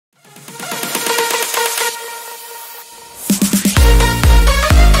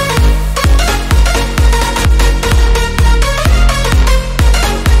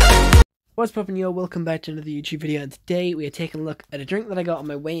What's poppin', yo? Welcome back to another YouTube video, and today we are taking a look at a drink that I got on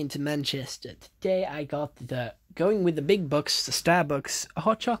my way into Manchester. Today I got going with the big bucks, the Starbucks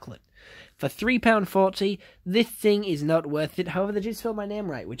hot chocolate. For £3.40, this thing is not worth it. However, they did spell my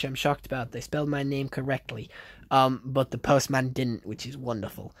name right, which I'm shocked about. They spelled my name correctly, but the postman didn't, which is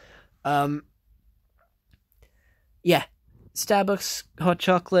wonderful. Yeah, Starbucks hot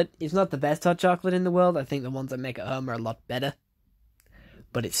chocolate is not the best hot chocolate in the world. I think the ones I make at home are a lot better.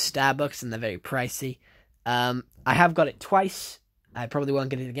 But it's Starbucks and they're very pricey. I have got it twice. I probably won't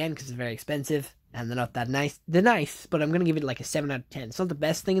get it again because it's very expensive and they're not that nice. They're nice, but I'm going to give it like a 7 out of 10. It's not the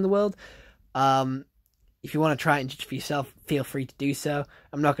best thing in the world. If you want to try it and judge for yourself, feel free to do so.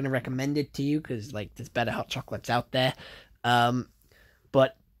 I'm not going to recommend it to you because like there's better hot chocolates out there.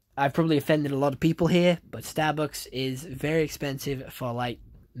 But I've probably offended a lot of people here, but Starbucks is very expensive for like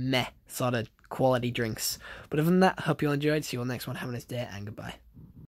meh sort of quality drinks. But other than that, hope you all enjoyed. See you all next one. Have a nice day and goodbye.